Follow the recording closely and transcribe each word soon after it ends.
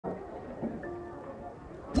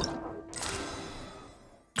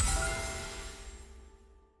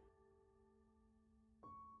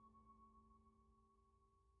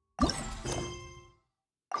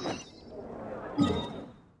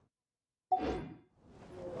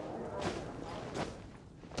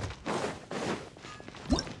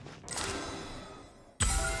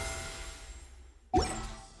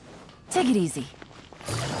Take it easy.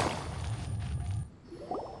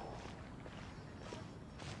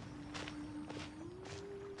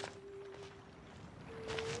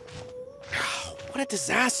 What a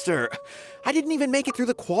disaster! I didn't even make it through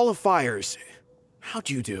the qualifiers.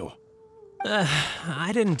 How'd you do?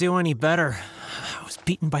 I didn't do any better. I was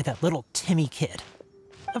beaten by that little Timmy kid.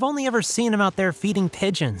 I've only ever seen him out there feeding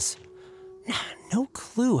pigeons. No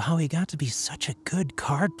clue how he got to be such a good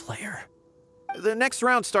card player. The next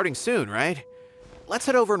round's starting soon, right? Let's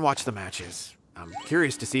head over and watch the matches. I'm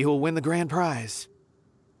curious to see who'll win the grand prize.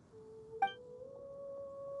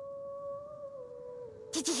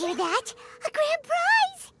 Did you hear that? A grand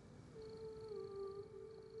prize!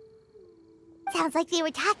 Sounds like they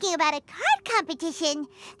were talking about a card competition.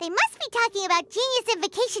 They must be talking about Genius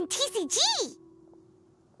Invocation TCG.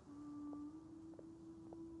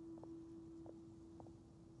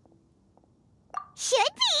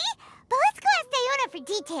 Should be, but let's go ask Diona for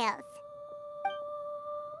details.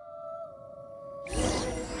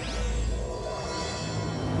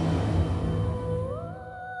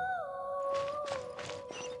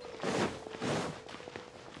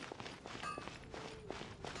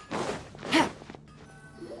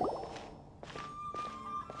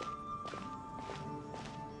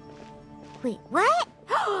 Wait, what?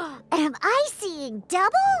 Am I seeing double?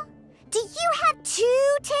 Do you have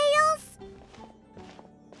 2 tails?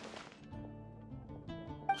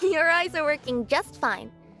 Your eyes are working just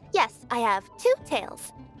fine. Yes, I have 2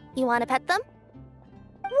 tails. You want to pet them?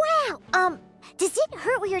 Wow, does it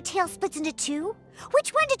hurt when your tail splits into 2? Which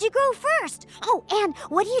one did you grow first? Oh, and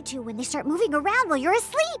what do you do when they start moving around while you're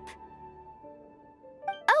asleep?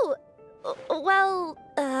 Oh, well,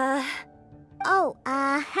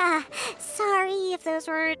 sorry if those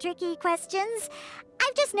were tricky questions.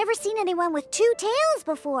 I've just never seen anyone with 2 tails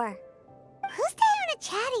before. Who's Diona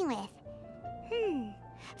chatting with?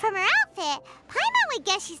 From her outfit, Paimon would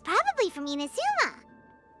guess she's probably from Inazuma.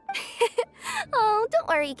 Oh, don't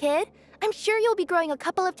worry, kid. I'm sure you'll be growing a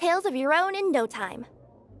couple of tails of your own in no time.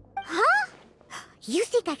 Huh? You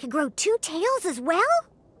think I could grow 2 tails as well?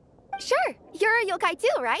 Sure, you're a yokai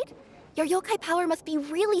too, right? Your yokai power must be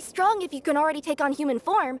really strong if you can already take on human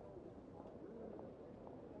form.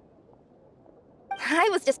 I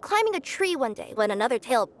was just climbing a tree one day when another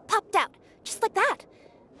tail popped out, just like that.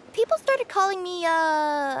 People started calling me,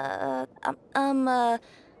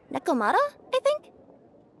 Nekomata, I think?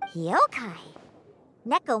 Yokai?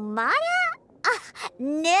 Nekomata?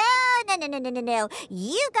 No.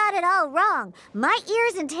 You got it all wrong. My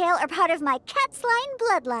ears and tail are part of my cat's line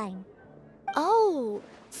bloodline. Oh,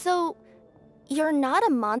 so you're not a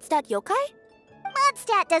Mondstadt yokai?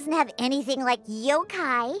 Mondstadt doesn't have anything like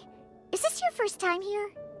yokai. Is this your first time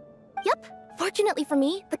here? Yep. Fortunately for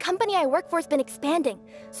me, the company I work for has been expanding,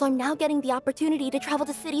 so I'm now getting the opportunity to travel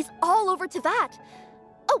to cities all over Teyvat.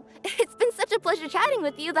 Oh, it's been such a pleasure chatting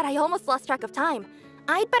with you that I almost lost track of time.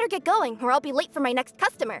 I'd better get going, or I'll be late for my next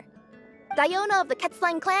customer. Diona of the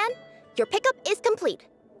Quetzline clan, your pickup is complete.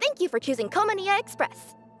 Thank you for choosing Komania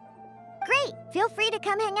Express. Great! Feel free to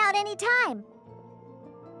come hang out anytime.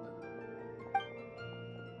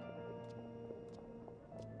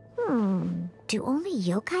 Do only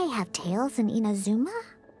yokai have tails in Inazuma?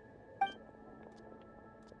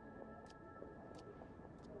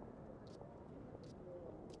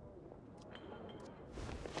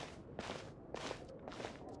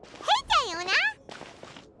 Hey, Diona!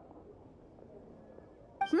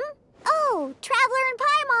 Oh, Traveler and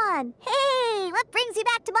Paimon! Hey, what brings you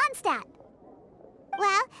back to Mondstadt?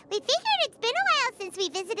 Well, we figured it's been a while since we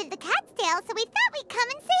visited the Cat's Tail, so we thought we'd come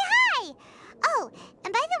and say hi! Oh,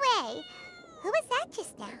 and by the way, who was that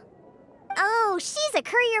just now? Oh, she's a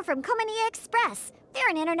courier from Komania Express. They're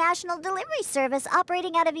an international delivery service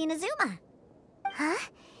operating out of Inazuma. Huh?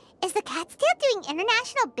 Is the Cat's Tail doing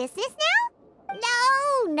international business now?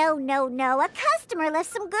 No. A customer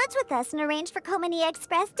left some goods with us and arranged for Komania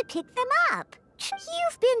Express to pick them up.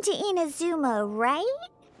 You've been to Inazuma, right?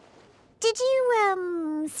 Did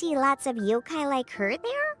you, see lots of yokai like her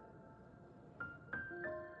there?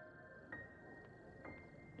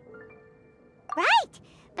 Right!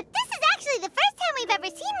 But this is actually the first time we've ever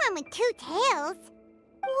seen one with 2 tails.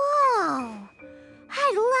 Whoa!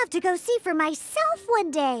 I'd love to go see for myself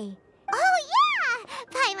one day. Oh, yeah!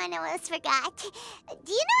 Paimon almost forgot.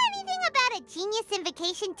 Do you know anything about a Genius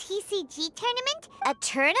Invocation TCG tournament? A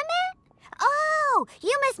tournament? Oh,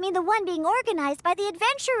 you must mean the one being organized by the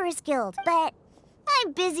Adventurers Guild. But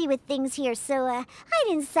I'm busy with things here, so, I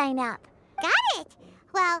didn't sign up. Got it!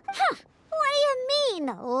 Well, what do you mean,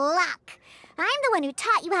 luck? I'm the one who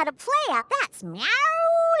taught you how to play out. That's meow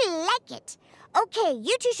like it. Okay,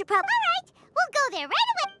 you two should probably... All right, we'll go there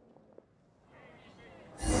right away.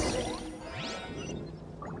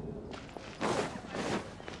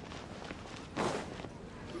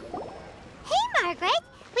 secret.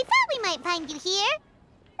 We thought we might find you here.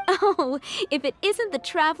 Oh, if it isn't the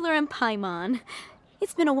Traveler and Paimon.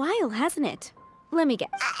 It's been a while, hasn't it? Let me guess.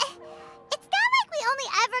 It's not like we only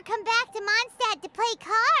ever come back to Mondstadt to play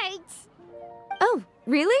cards. Oh,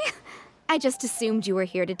 really? I just assumed you were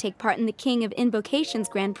here to take part in the King of Invocations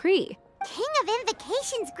Grand Prix. King of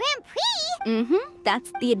Invocations Grand Prix? Mm-hmm.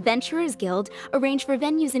 That's the Adventurers Guild, arranged for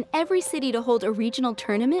venues in every city to hold a regional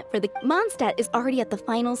tournament for the... Mondstadt is already at the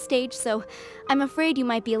final stage, so I'm afraid you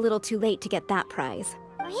might be a little too late to get that prize.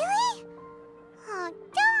 Really? Oh,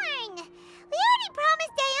 darn! We already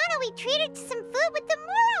promised Diana we'd treat her to some food with the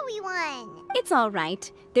Muro we won. It's all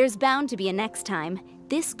right. There's bound to be a next time.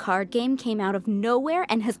 This card game came out of nowhere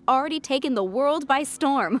and has already taken the world by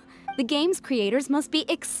storm. The game's creators must be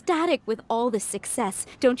ecstatic with all this success,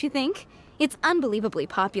 don't you think? It's unbelievably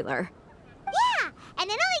popular. Yeah, and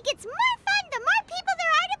it only gets more fun the more people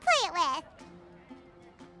there are to play it with.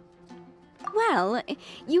 Well,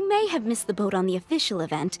 you may have missed the boat on the official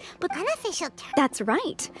event, but... Unofficial term? That's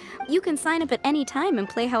right. You can sign up at any time and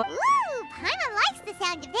play how... Ooh, Paimon likes the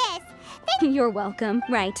sound of this. You're welcome.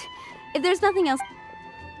 Right. If there's nothing else...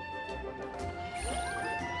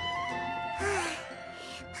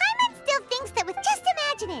 Paimon still thinks that with Just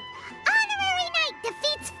Imagine It, Honorary Knight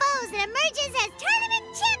defeats foes and emerges as tournament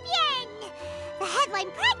champion! The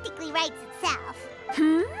headline practically writes itself.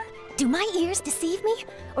 Do my ears deceive me?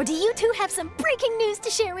 Or do you two have some breaking news to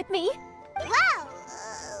share with me? Whoa!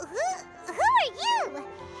 Who are you?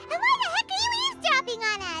 And why the heck are you eavesdropping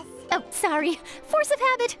on us? Oh, sorry. Force of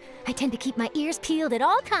habit. I tend to keep my ears peeled at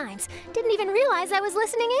all times. Didn't even realize I was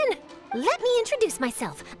listening in. Let me introduce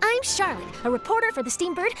myself. I'm Charlotte, a reporter for the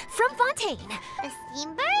Steambird from Fontaine. The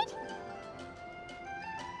Steambird?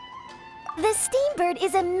 The Steambird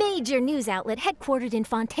is a major news outlet headquartered in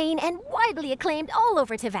Fontaine and widely acclaimed all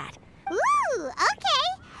over Teyvat. Ooh, okay.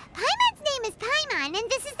 Paimon's name is Paimon, and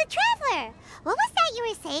this is the Traveler. What was that you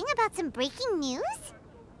were saying about some breaking news?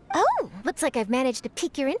 Oh, looks like I've managed to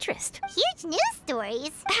pique your interest. Huge news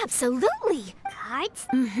stories. Absolutely. Cards?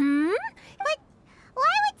 Mm-hmm. But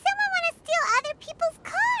why would someone want to steal other people's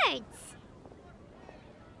cards?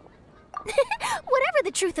 Whatever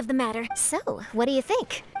the truth of the matter. So, what do you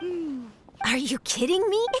think? Are you kidding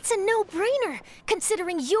me? It's a no-brainer,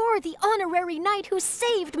 considering you're the honorary knight who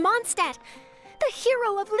saved Mondstadt, the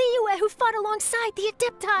hero of Liyue who fought alongside the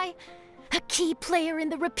Adepti, a key player in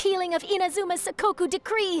the repealing of Inazuma's Sakoku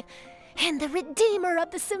decree, and the redeemer of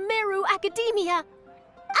the Sumeru Academia.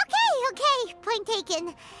 Okay, point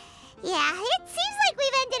taken. Yeah, it seems like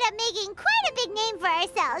we've ended up making quite a big name for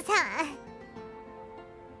ourselves, huh?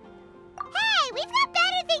 Hey, we've got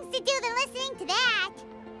better things to do than listening to that.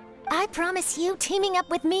 I promise you, teaming up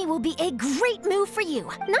with me will be a great move for you.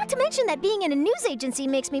 Not to mention that being in a news agency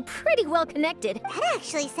makes me pretty well connected. That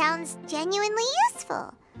actually sounds genuinely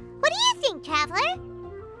useful. What do you think, Traveler?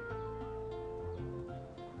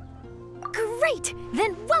 Great!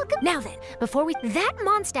 Then welcome. Now then, before we... That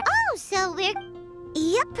Mondstadt... Oh, so we're...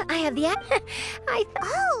 Yep, I have the...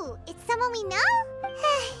 Oh, it's someone we know?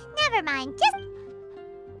 Never mind, just...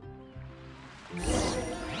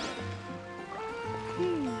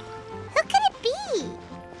 Who could it be?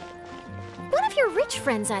 One of your rich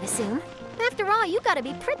friends, I'd assume. After all, you gotta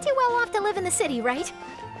be pretty well off to live in the city, right?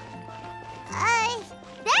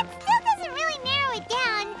 That still doesn't really narrow it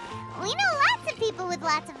down. We know lots of people with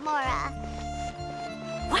lots of mora.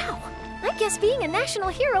 Wow, I guess being a national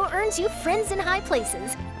hero earns you friends in high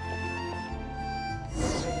places.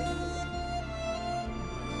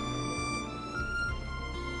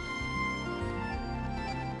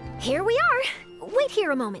 Here we are. Wait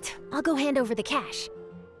here a moment. I'll go hand over the cash.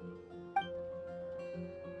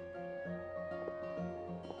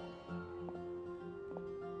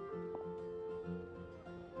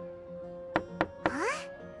 Huh?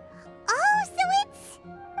 Oh, so it's...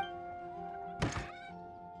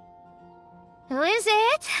 Who is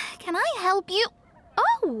it? Can I help you?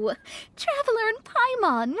 Oh, Traveler and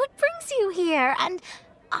Paimon, what brings you here? And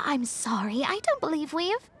I'm sorry, I don't believe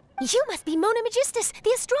we've... You must be Mona Magistus,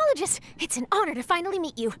 the astrologist. It's an honor to finally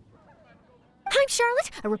meet you. I'm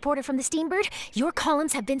Charlotte, a reporter from the Steambird. Your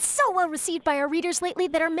columns have been so well received by our readers lately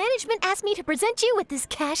that our management asked me to present you with this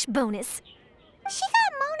cash bonus. She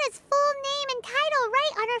got Mona's full name and title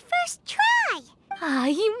right on her first try. Ah,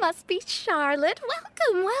 you must be Charlotte.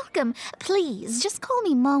 Welcome, welcome. Please, just call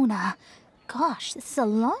me Mona. Gosh, this is a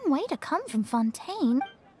long way to come from Fontaine.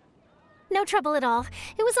 No trouble at all.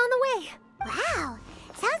 It was on the way. Wow,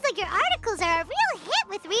 sounds like your articles are a real hit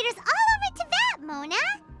with readers all over Teyvat, Mona.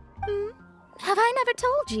 Have I never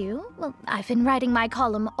told you? Well, I've been writing my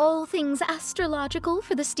column, All Things Astrological,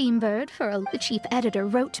 for the Steambird, the chief editor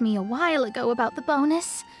wrote to me a while ago about the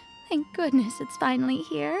bonus. Thank goodness it's finally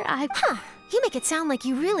here. You make it sound like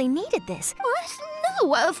you really needed this. What?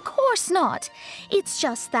 No, of course not. It's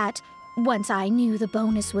just that once I knew the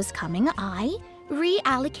bonus was coming, I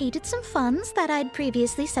reallocated some funds that I'd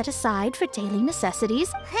previously set aside for daily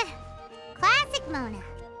necessities. Classic Mona.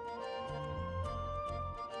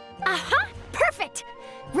 Aha! Perfect!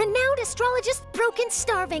 Renowned astrologist Broken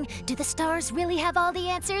Starving. Do the stars really have all the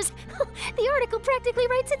answers? The article practically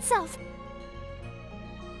writes itself.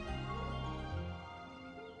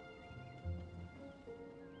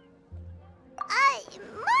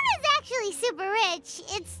 Mona's actually super rich.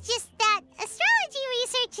 It's just that astrology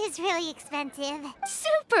research is really expensive.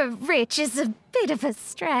 Super rich is a bit of a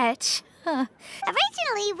stretch.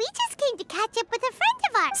 Originally, we just came to catch up with a friend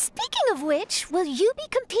of ours. Speaking of which, will you be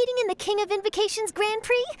competing in the King of Invocations Grand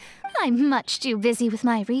Prix? I'm much too busy with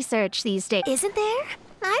my research these days. Isn't there?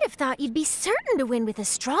 I'd have thought you'd be certain to win with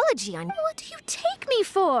astrology on... What do you take me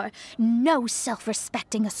for? No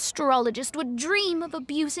self-respecting astrologist would dream of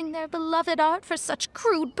abusing their beloved art for such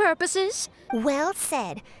crude purposes. Well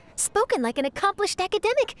said. Spoken like an accomplished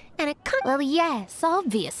academic and a Well, yes,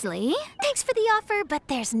 obviously. Thanks for the offer, but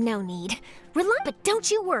there's no need. But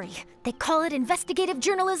don't you worry. They call it investigative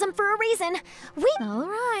journalism for a reason. All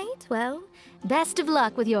right, well, best of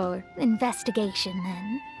luck with your investigation,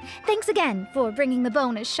 then. Thanks again for bringing the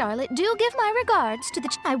bonus, Charlotte. Do give my regards to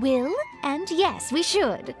the... I will, and yes, we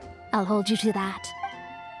should. I'll hold you to that.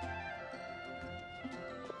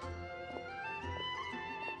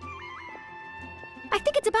 I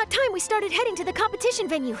think it's about time we started heading to the competition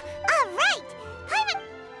venue. All right!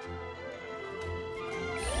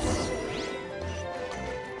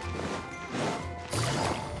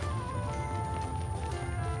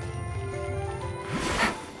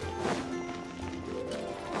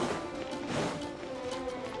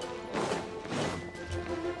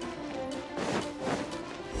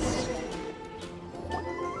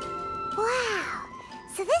 Wow!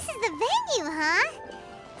 So this is the venue, huh?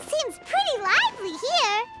 Seems pretty lively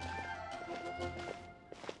here.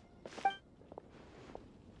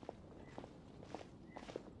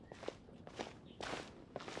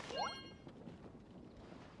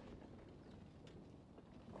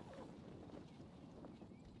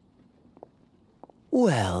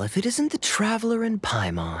 Well, if it isn't the Traveler and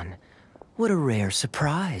Paimon, what a rare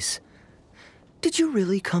surprise. Did you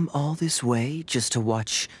really come all this way just to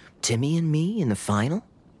watch Timmy and me in the final?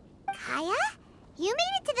 Kaya? You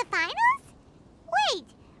made it to the finals? Wait,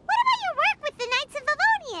 what about your work with the Knights of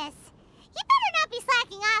Favonius? You better not be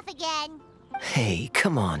slacking off again. Hey,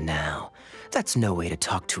 come on now. That's no way to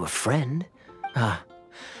talk to a friend.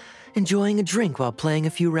 Enjoying a drink while playing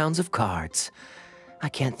a few rounds of cards. I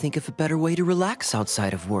can't think of a better way to relax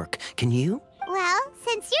outside of work. Can you? Well,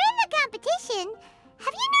 since you're in the competition,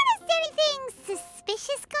 have you noticed anything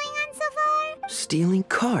suspicious going on so far? Stealing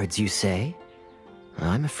cards, you say?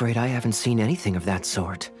 I'm afraid I haven't seen anything of that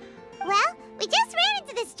sort. Well, we just ran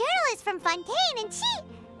into this journalist from Fontaine and she...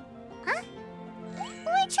 Huh?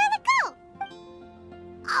 Where'd Charlotte go?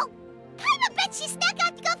 Oh, I bet she snuck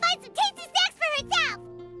out to go find some tasty snacks for herself!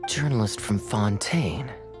 Journalist from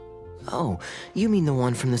Fontaine. Oh, you mean the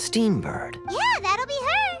one from the Steambird? Yeah, that'll be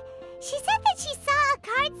her. She said that she saw a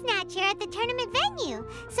card snatcher at the tournament venue.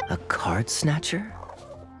 So A card snatcher?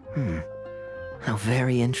 How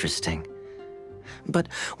very interesting.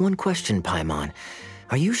 But one question, Paimon.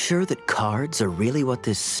 Are you sure that cards are really what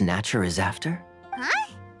this snatcher is after?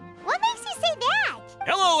 Huh? What makes you say that?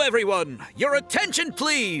 Hello, everyone! Your attention,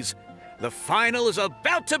 please! The final is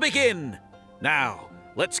about to begin! Now,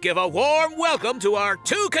 let's give a warm welcome to our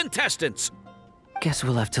two contestants! Guess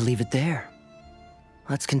we'll have to leave it there.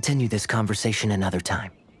 Let's continue this conversation another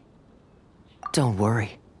time. Don't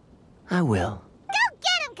worry. I will. Go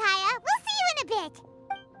get him, Kaya! We'll see you in a bit!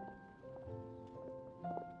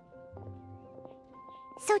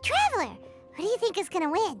 So, Traveler, who do you think is gonna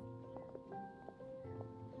win?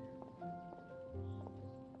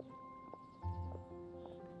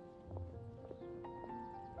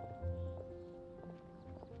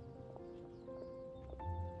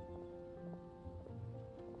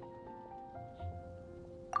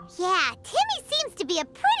 Yeah, Timmy seems to be a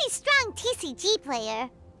pretty strong TCG player.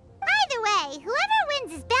 Either way, whoever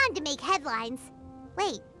wins is bound to make headlines.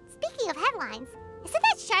 Wait, speaking of headlines, isn't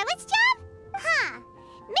that Charlotte's job? Huh.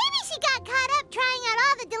 Maybe she got caught up trying out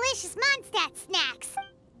all the delicious Mondstadt snacks.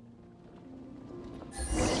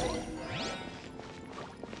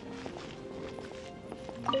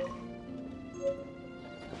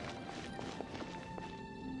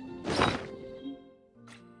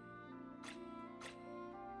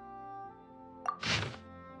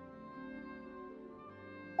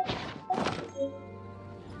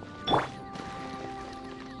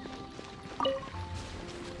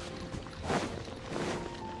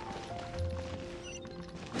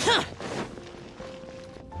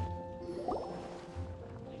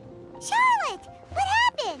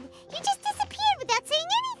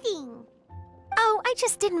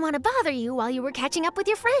 just didn't want to bother you while you were catching up with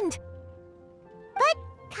your friend. But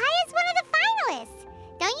Kaya's one of the finalists.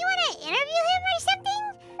 Don't you want to interview him or something?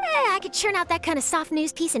 I could churn out that kind of soft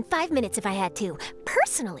news piece in 5 minutes if I had to.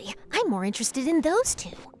 Personally, I'm more interested in those two.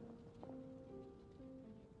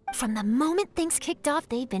 From the moment things kicked off,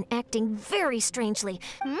 they've been acting very strangely.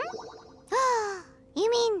 You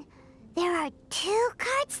mean there are 2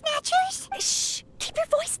 card snatchers? Shh! Keep your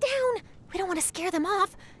voice down! We don't want to scare them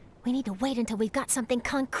off. We need to wait until we've got something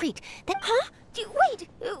concrete. Then, huh? Wait!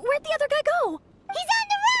 Where'd the other guy go? He's on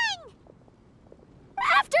the run!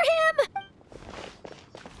 After him!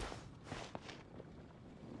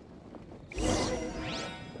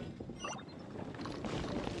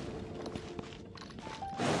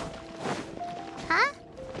 Huh?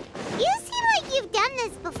 You seem like you've done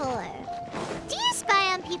this before. Do you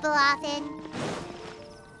spy on people often?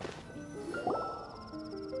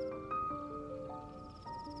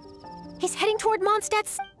 He's heading toward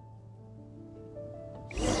Mondstadt's... Now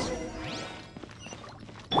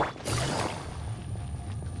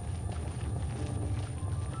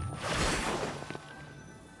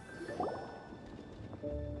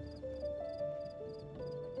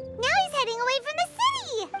he's heading away from the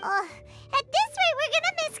city! At this rate, we're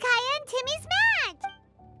gonna miss Kaya and Timmy's match!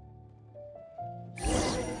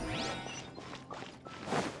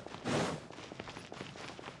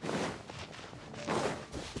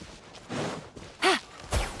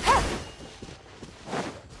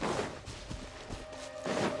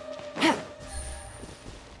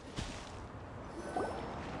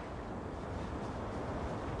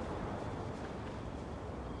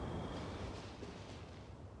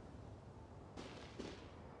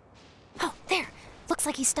 Oh, there. Looks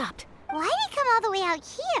like he stopped. Why'd he come all the way out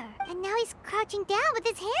here? And now he's crouching down with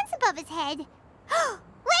his hands above his head.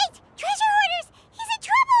 Wait! Treasure hoarders! He's in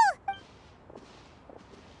trouble!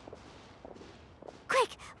 Quick!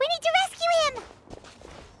 We need to rescue him!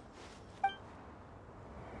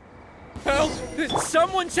 Help!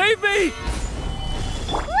 Someone save me!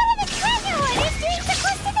 What are the treasure hoarders doing so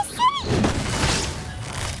close to the city?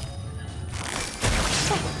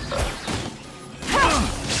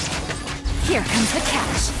 Here comes the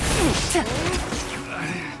cash.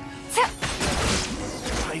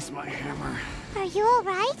 Place my hammer. Are you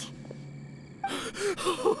alright?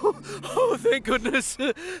 Oh, thank goodness.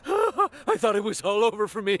 I thought it was all over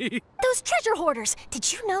for me. Those treasure hoarders,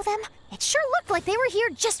 did you know them? It sure looked like they were here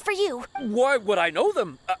just for you. Why would I know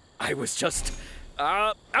them? I was just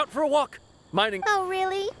out for a walk, mining. Oh,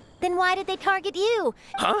 really? Then why did they target you?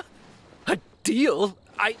 Huh? A deal?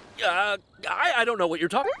 I don't know what you're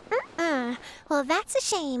talking. Well, that's a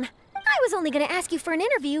shame. I was only going to ask you for an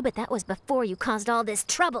interview, but that was before you caused all this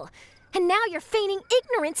trouble. And now you're feigning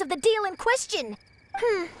ignorance of the deal in question.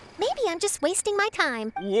 Maybe I'm just wasting my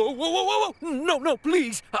time. Whoa. No,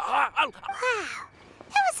 please. Wow. That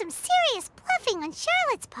was some serious bluffing on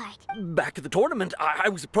Charlotte's part. Back at the tournament, I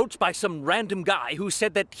was approached by some random guy who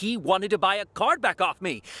said that he wanted to buy a card back off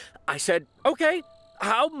me. I said, okay,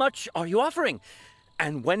 how much are you offering?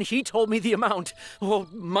 And when he told me the amount, oh,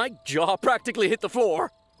 my jaw practically hit the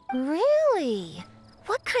floor. Really?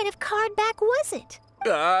 What kind of card back was it?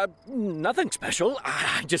 Nothing special.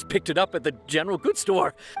 I just picked it up at the general goods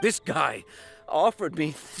store. This guy offered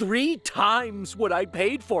me 3 times what I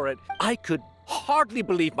paid for it. I could hardly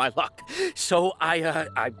believe my luck. So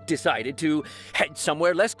I decided to head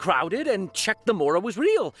somewhere less crowded and check the Mora was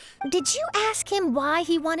real. Did you ask him why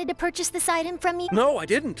he wanted to purchase this item from you? No, I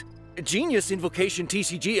didn't. Genius Invocation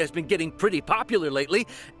TCG has been getting pretty popular lately,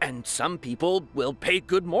 and some people will pay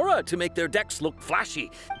good Mora to make their decks look flashy.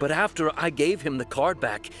 But after I gave him the card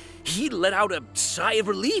back, he let out a sigh of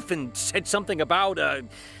relief and said something about,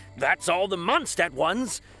 that's all the Mondstadt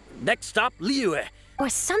ones. Next stop, Liyue. Or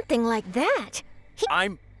something like that.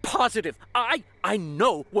 I'm positive. I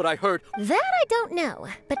know what I heard. That I don't know.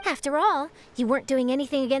 But after all, you weren't doing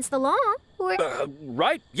anything against the law, or...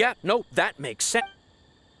 Right. Yeah, no, that makes sense.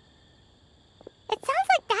 It sounds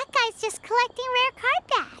like that guy's just collecting rare card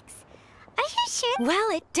backs. Are you sure? Well,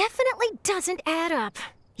 it definitely doesn't add up.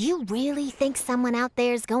 You really think someone out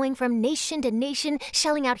there's going from nation to nation,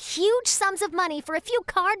 shelling out huge sums of money for a few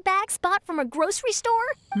card backs bought from a grocery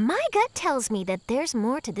store? My gut tells me that there's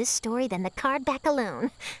more to this story than the card back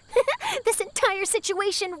alone. This entire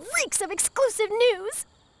situation reeks of exclusive news.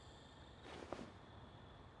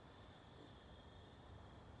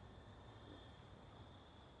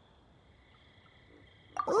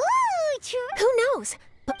 Ooh, true. Who knows?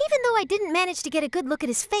 But even though I didn't manage to get a good look at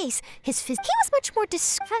his face, he was much more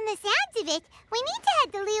From the sounds of it, we need to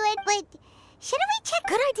head to Liyue, but shouldn't we check?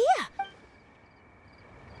 Good idea.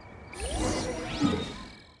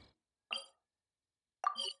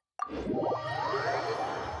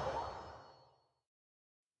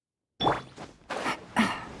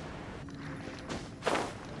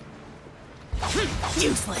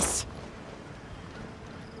 Useless.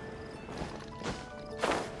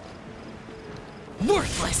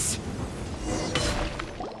 Worthless.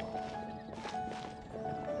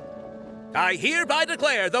 I hereby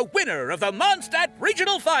declare the winner of the Mondstadt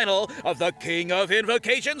Regional Final of the King of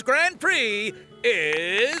Invocations Grand Prix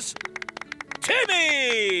is...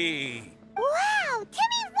 Timmy! Wow,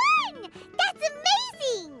 Timmy won! That's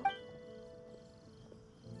amazing!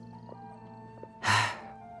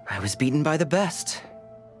 I was beaten by the best.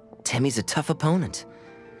 Timmy's a tough opponent.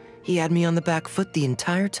 He had me on the back foot the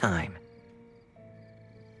entire time.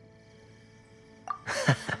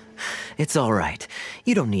 It's all right.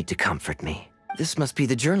 You don't need to comfort me. This must be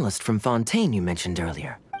the journalist from Fontaine you mentioned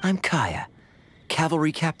earlier. I'm Kaya,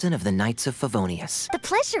 cavalry captain of the Knights of Favonius. The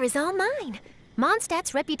pleasure is all mine.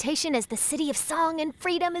 Mondstadt's reputation as the city of song and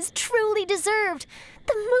freedom is truly deserved.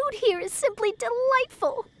 The mood here is simply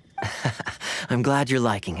delightful. I'm glad you're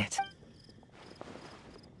liking it.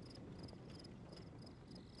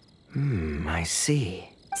 I see.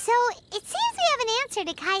 So, it seems we have an answer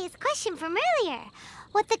to Kaya's question from earlier.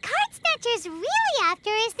 What the card snatcher's really after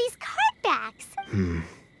is these card backs.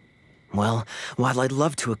 Well, while I'd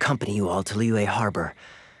love to accompany you all to Liyue Harbor,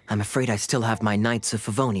 I'm afraid I still have my Knights of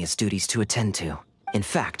Favonius duties to attend to. In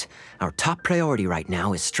fact, our top priority right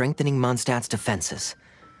now is strengthening Mondstadt's defenses.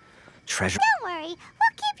 Treasure... Don't worry,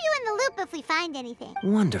 we'll keep you in the loop if we find anything.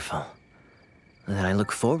 Wonderful. Then I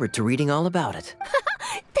look forward to reading all about it.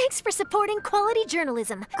 Thanks for supporting quality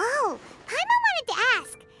journalism. Oh, Paimon wanted to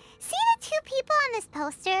ask. See the two people on this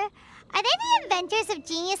poster? Are they the inventors of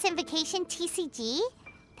Genius Invocation TCG?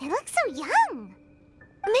 They look so young.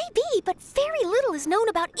 Maybe, but very little is known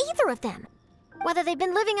about either of them. Whether they've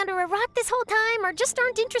been living under a rock this whole time or just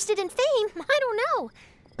aren't interested in fame, I don't know.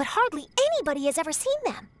 But hardly anybody has ever seen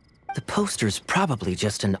them. The poster's probably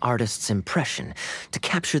just an artist's impression to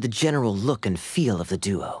capture the general look and feel of the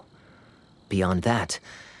duo. Beyond that,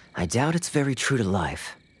 I doubt it's very true to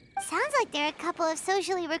life. Sounds like they're a couple of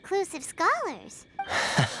socially reclusive scholars.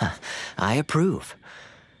 I approve.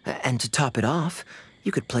 And to top it off,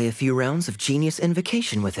 you could play a few rounds of Genius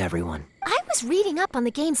Invocation with everyone. I was reading up on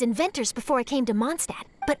the game's inventors before I came to Mondstadt,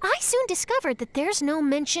 but I soon discovered that there's no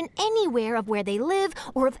mention anywhere of where they live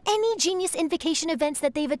or of any Genius Invocation events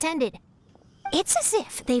that they've attended. It's as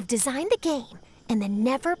if they've designed the game and then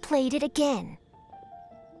never played it again.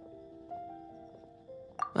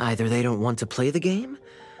 Either they don't want to play the game,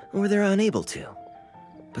 or they're unable to.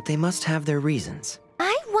 But they must have their reasons.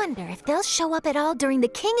 I wonder if they'll show up at all during the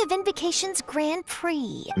King of Invocations Grand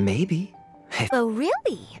Prix. Maybe. Oh,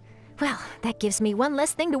 really? Well, that gives me one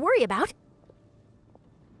less thing to worry about.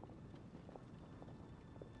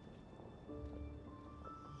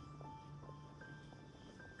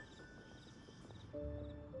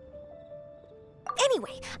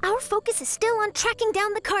 Anyway, our focus is still on tracking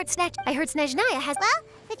down the card snatch. I heard Snezhnaya has... Well,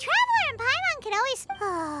 the Traveler and Paimon can always...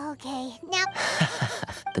 Oh, okay. Now...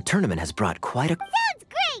 The tournament has brought quite a... Sounds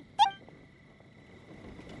great!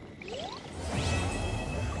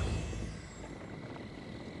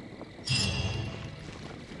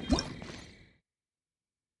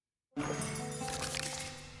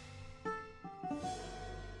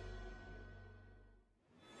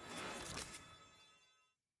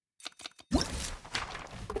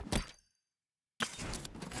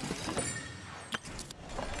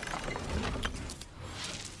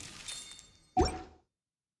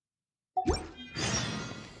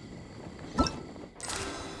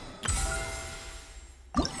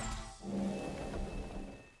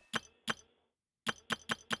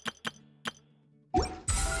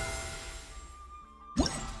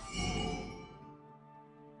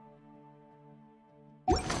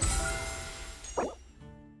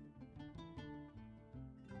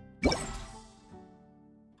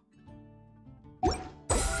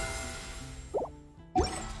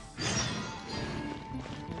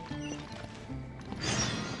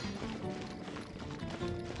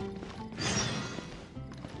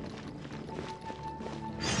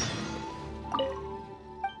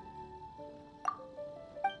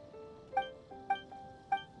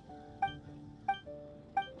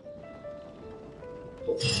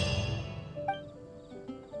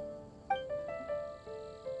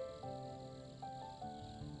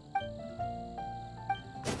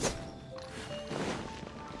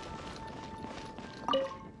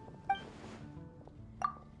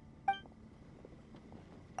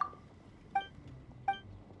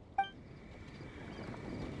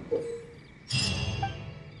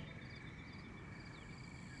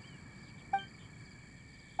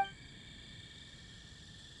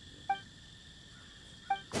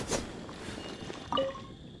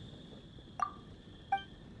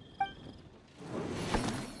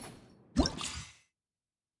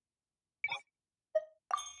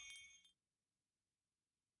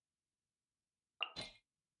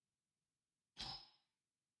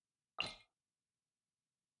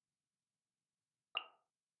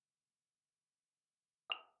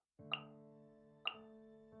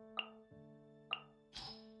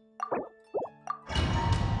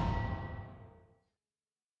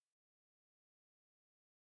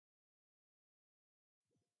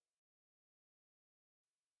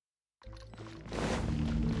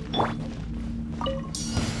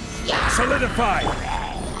 Solidify!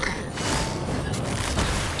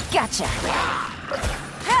 Gotcha!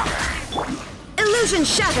 Illusion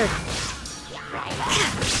shattered!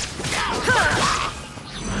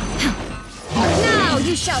 Now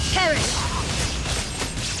you shall perish!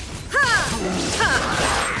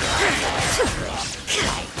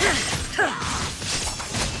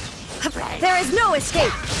 There is no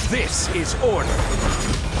escape! This is order!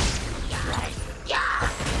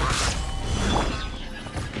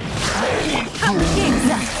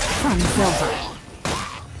 Exact from silver.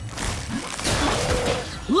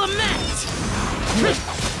 Lament!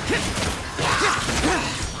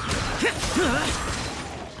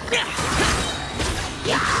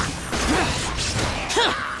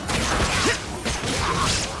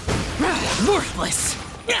 Worthless!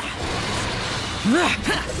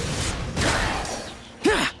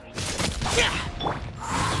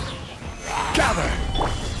 Gather!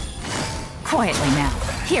 Quietly now.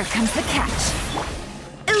 Here comes the catch.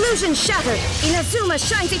 Illusion shattered! Inazuma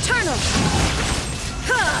shines eternal!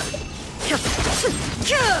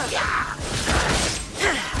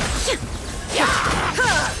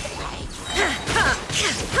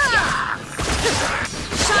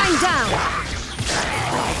 Shine down!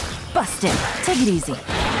 Busted. Take it easy.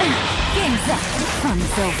 Game's up from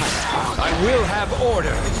silver. I will have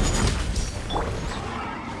order!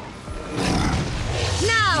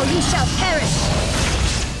 Now you shall perish!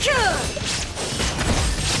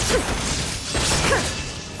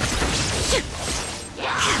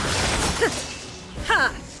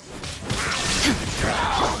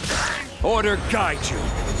 Order guide you!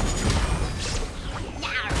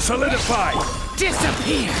 Solidify!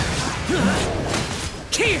 Disappear!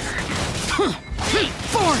 Here!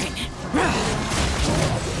 Foreign!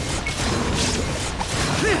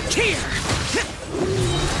 Here!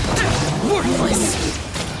 Worthless!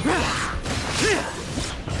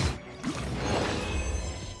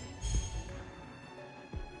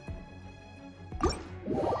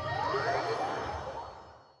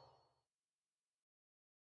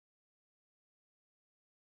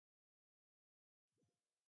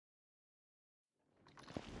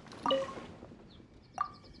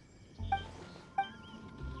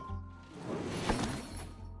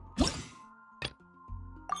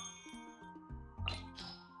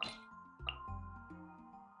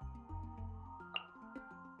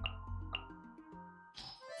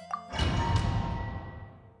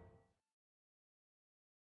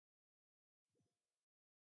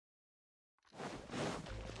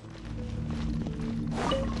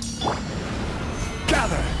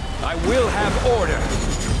 Gather! I will have order!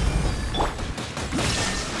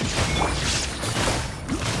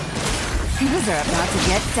 Things are about to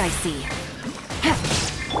get dicey.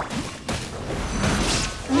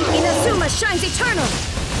 Inazuma shines eternal!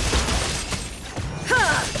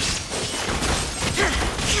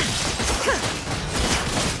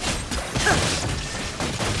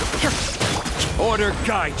 Order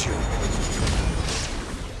guide you!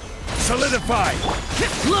 Solidify!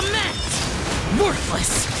 Lament!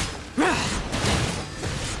 Worthless!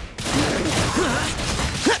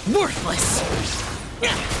 Worthless!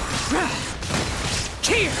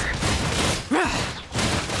 Here!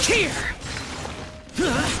 Here!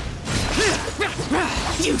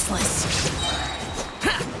 Useless!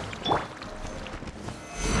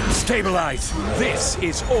 Stabilize! This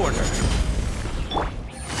is order!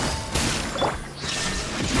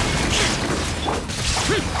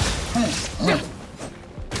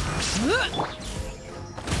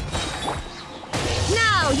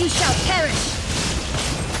 Now you shall perish!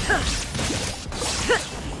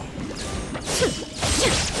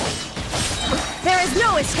 There is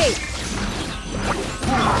no escape!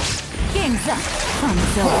 Game's up from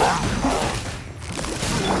silver.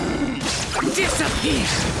 Disappear!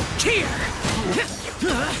 Here!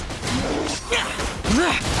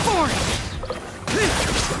 Foreign!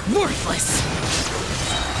 Worthless!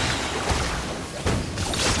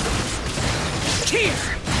 Here!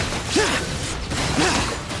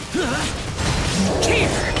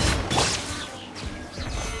 Here!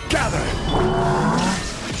 Gather!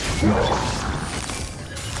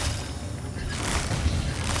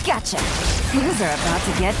 Gotcha. Things are about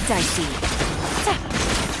to get dicey.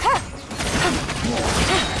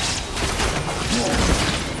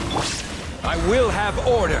 I will have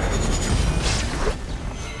order!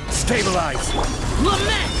 Stabilize!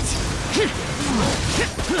 Lament!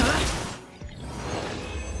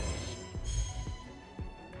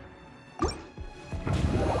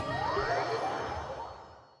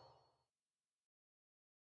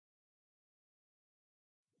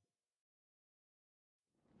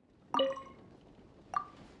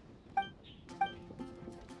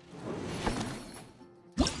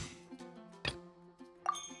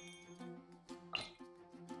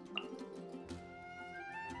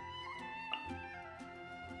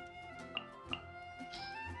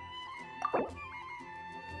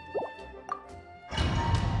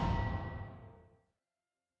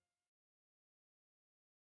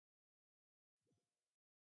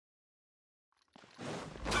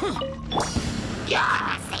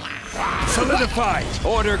 Solidify!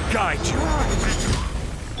 Order guide you!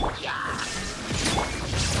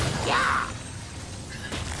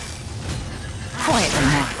 Quietly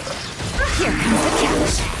now. Here comes the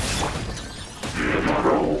catch.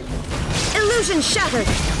 Illusion shattered!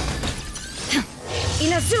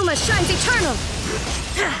 Inazuma shines eternal!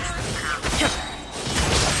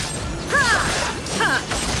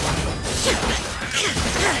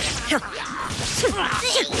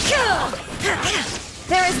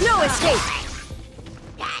 There is no escape!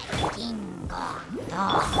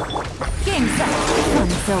 Game's up.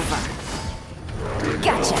 Fun's over.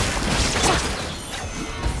 Gotcha!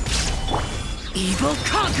 Evil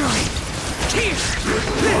conquering! Here!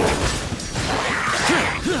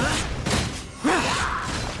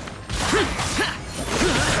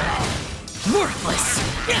 Worthless!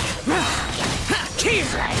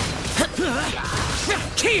 Here!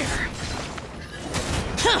 Here!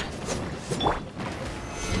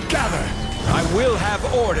 Gather! I will have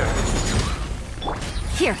order!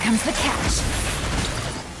 Here comes the catch.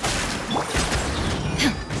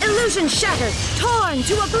 Illusion shattered, torn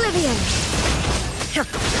to oblivion.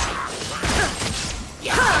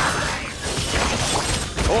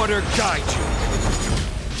 Order guide you!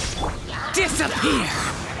 Disappear!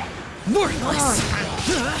 Worthless!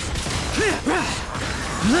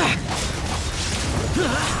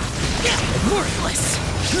 Worthless!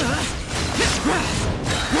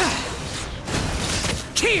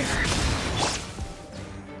 Here!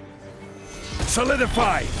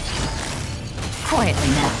 Solidify! Quietly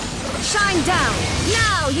now. Shine down!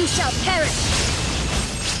 Now you shall perish!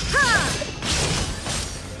 Ha!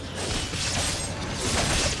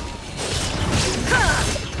 Ha!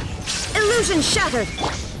 Illusion shattered!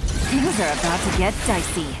 Things are about to get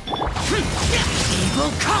dicey.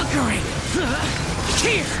 Evil conquering!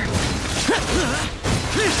 Here!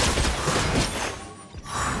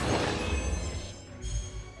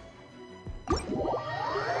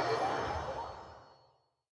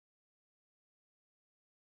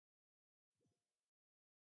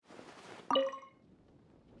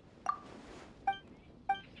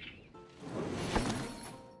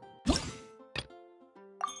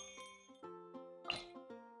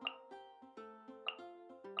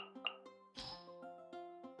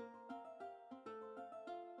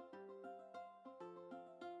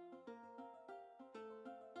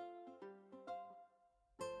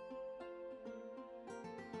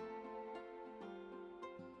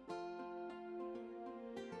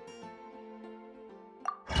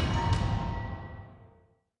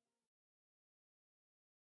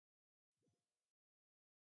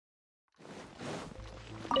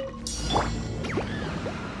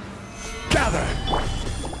 Gather!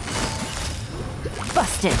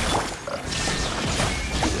 Busted!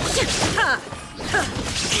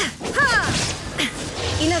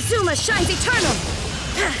 Inazuma shines eternal!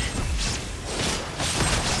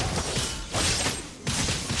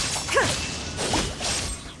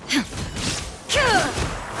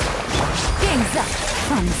 Game's up!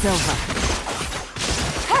 Fun's over!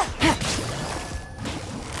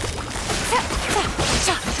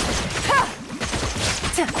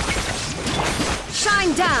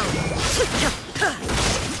 Shine down!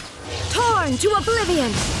 Torn to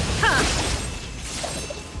oblivion!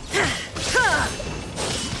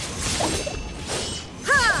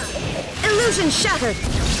 Illusion shattered!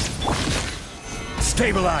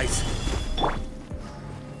 Stabilize!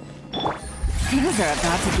 Things are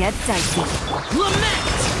about to get dicey. Lament!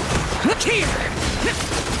 Here!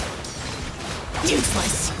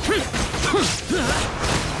 Useless!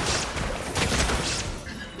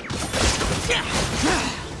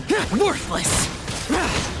 Worthless!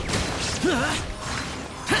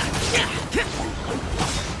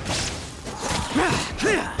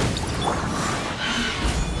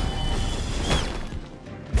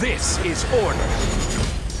 This is order!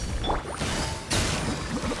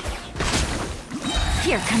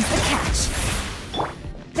 Here comes the catch.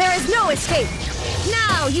 There is no escape!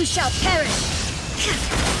 Now you shall perish!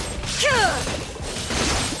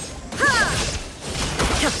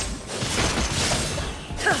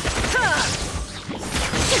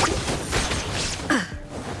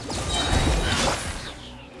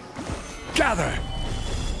 Gather!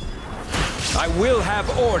 I will have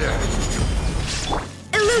order!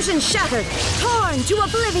 Illusion shattered, torn to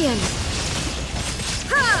oblivion!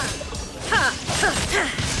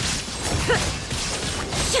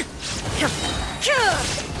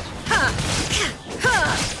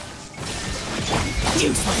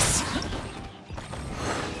 Useless!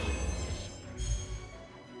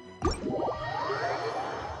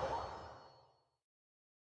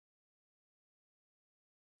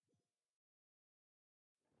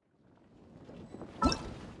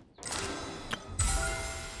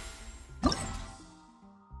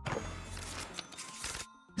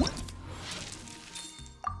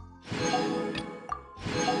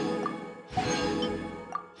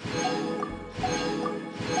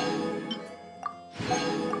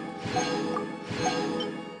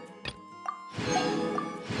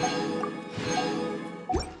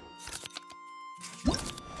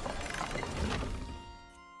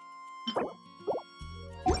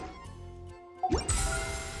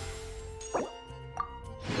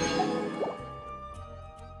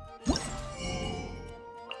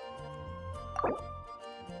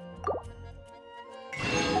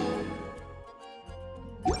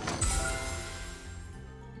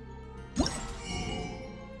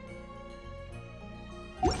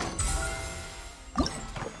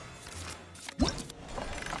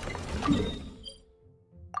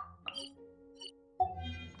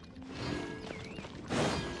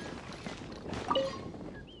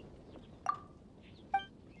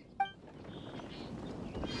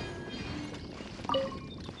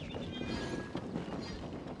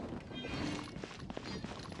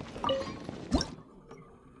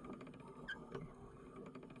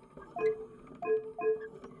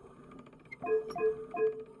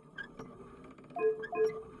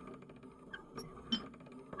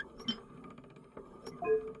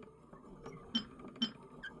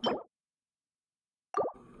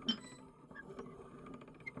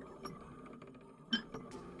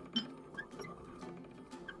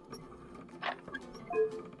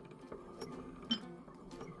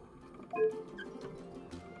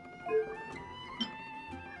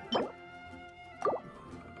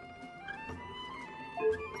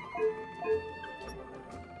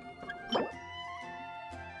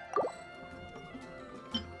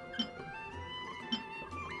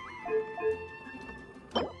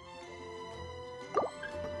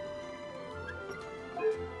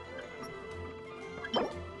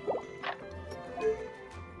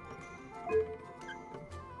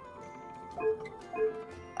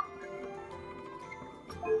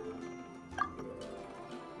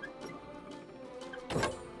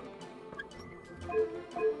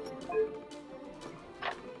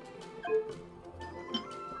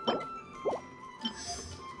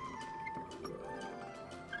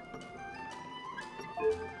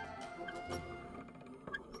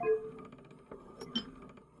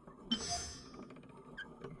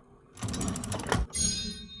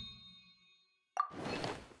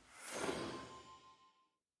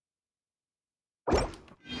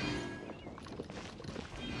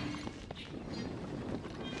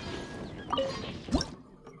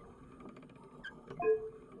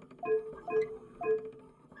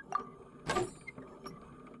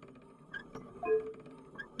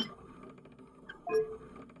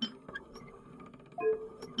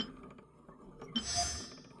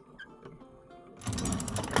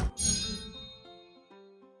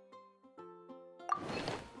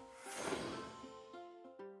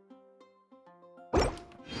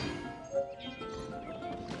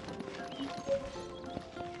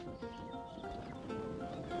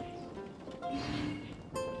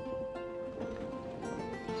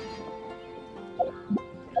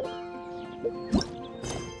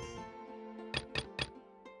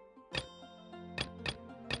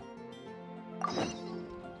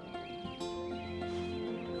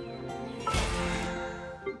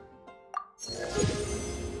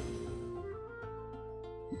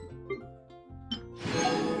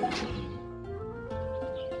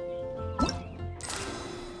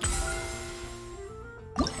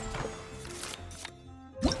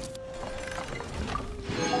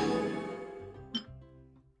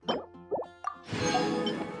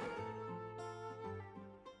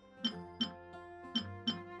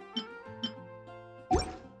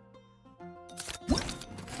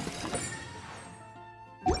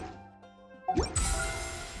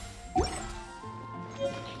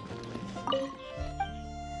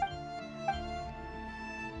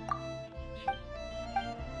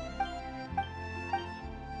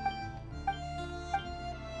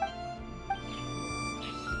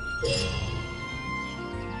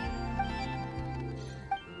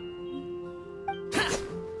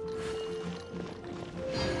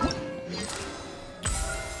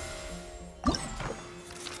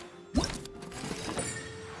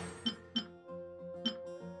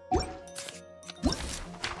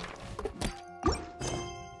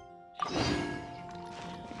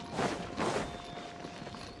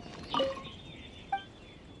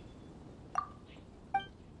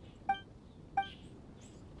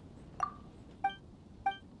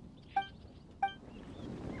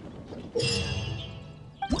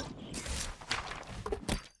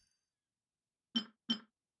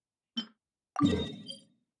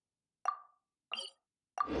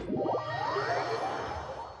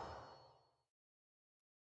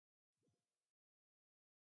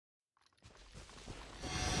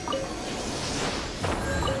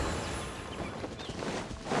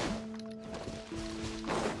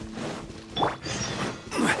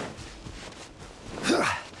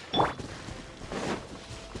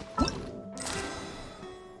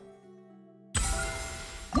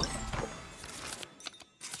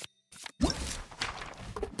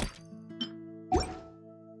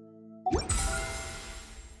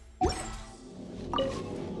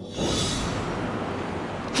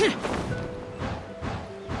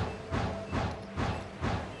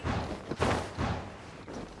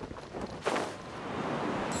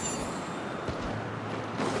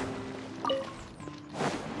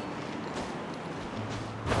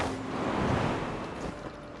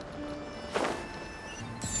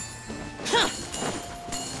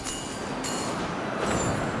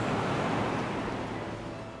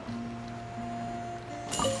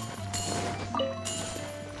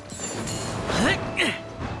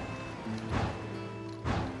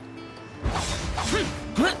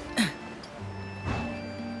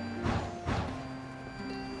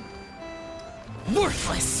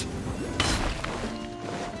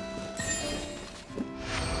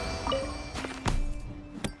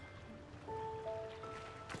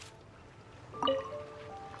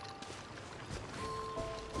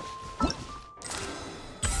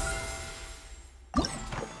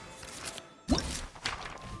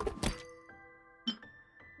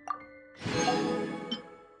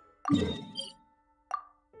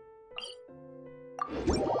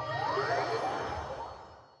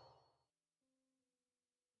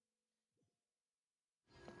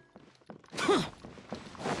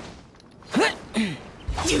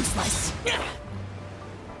 Useless.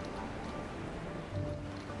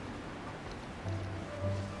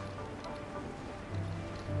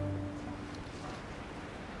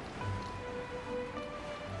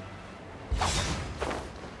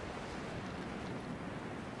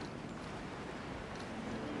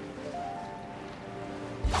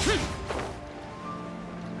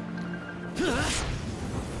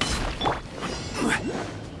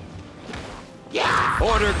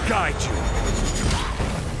 Order guide you.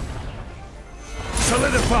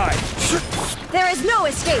 Solidify. There is no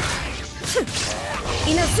escape.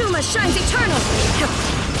 Inazuma shines eternal.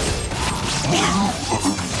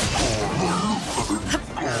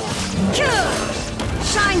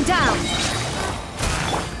 Shine down.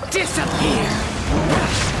 Disappear.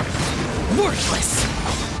 Worthless.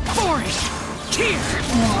 Foreign. Here.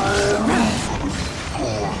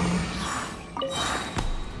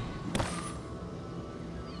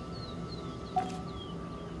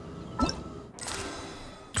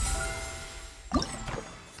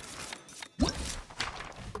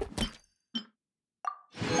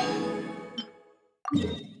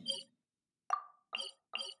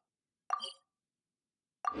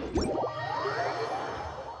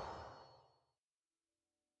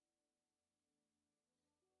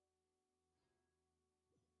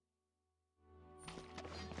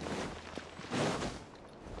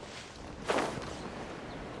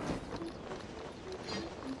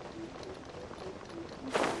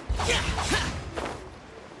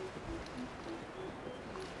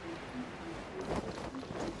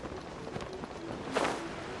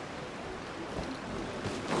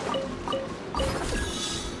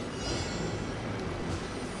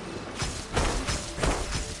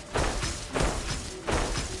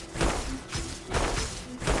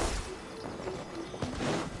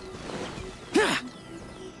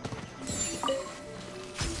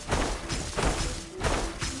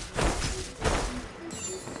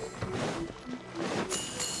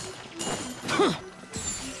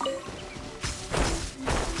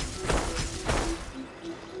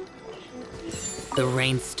 The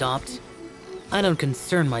rain stopped. I don't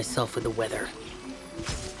concern myself with the weather.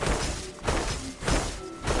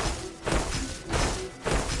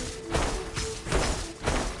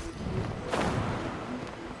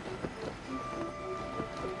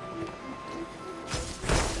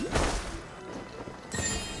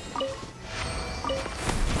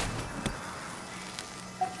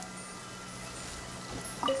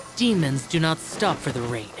 Demons do not stop for the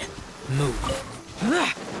rain. Move.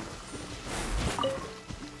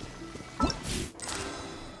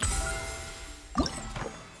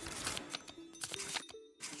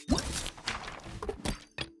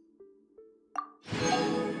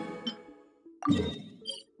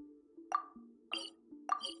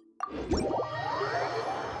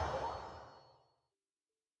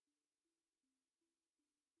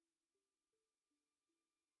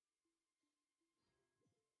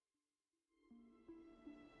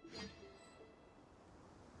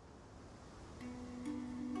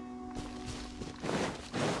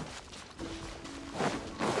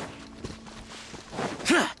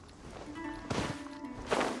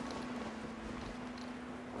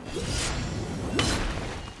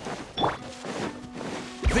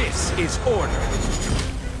 This is order.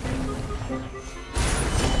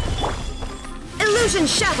 Illusion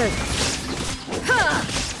shattered.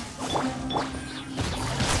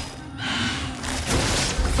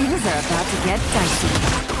 Things are about to get dicey.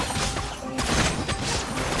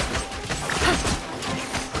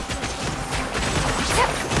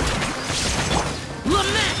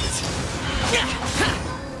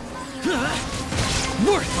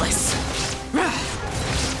 Worthless.